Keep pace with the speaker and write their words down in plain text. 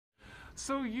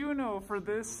So, you know, for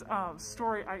this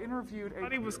story, I interviewed, I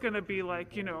thought he was going to be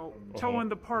like, you know, towing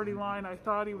the party line. I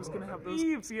thought he was going to have those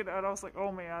leaves, you know, and I was like,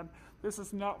 oh man, this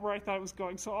is not where I thought it was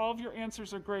going. So all of your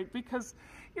answers are great because,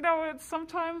 you know, it's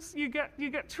sometimes you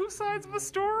get two sides of a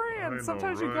story, and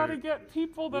sometimes you got to get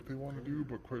people that what they want to do,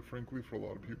 but quite frankly, for a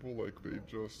lot of people, like, they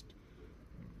just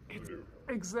do.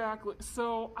 Exactly.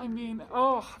 So, I mean,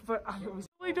 but I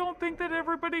really don't think that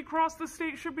everybody across the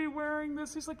state should be wearing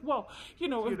this. He's like, well, you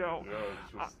know,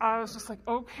 I was just like,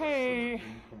 okay.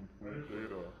 Incomplete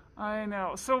data. I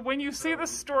know. So when you see the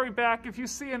story back, if you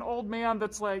see an old man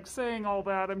that's like saying all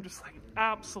that, I'm just like,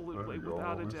 absolutely,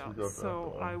 without a doubt.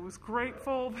 So I was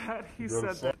grateful that he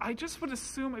said that. I just would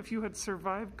assume if you had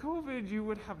survived COVID, you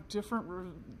would have different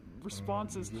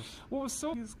responses. What was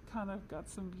so, he's kind of got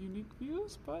some unique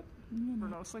views, but you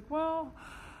know, it's like, well,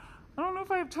 I don't know if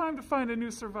I have time to find a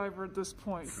new survivor at this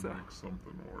point. So make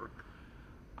something work.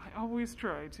 I always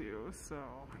try to, so,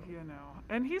 you know.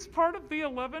 And he's part of the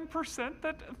 11%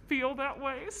 that feel that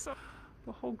way, so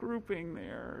the whole grouping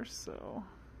there, so.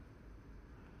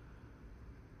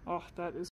 Oh, that is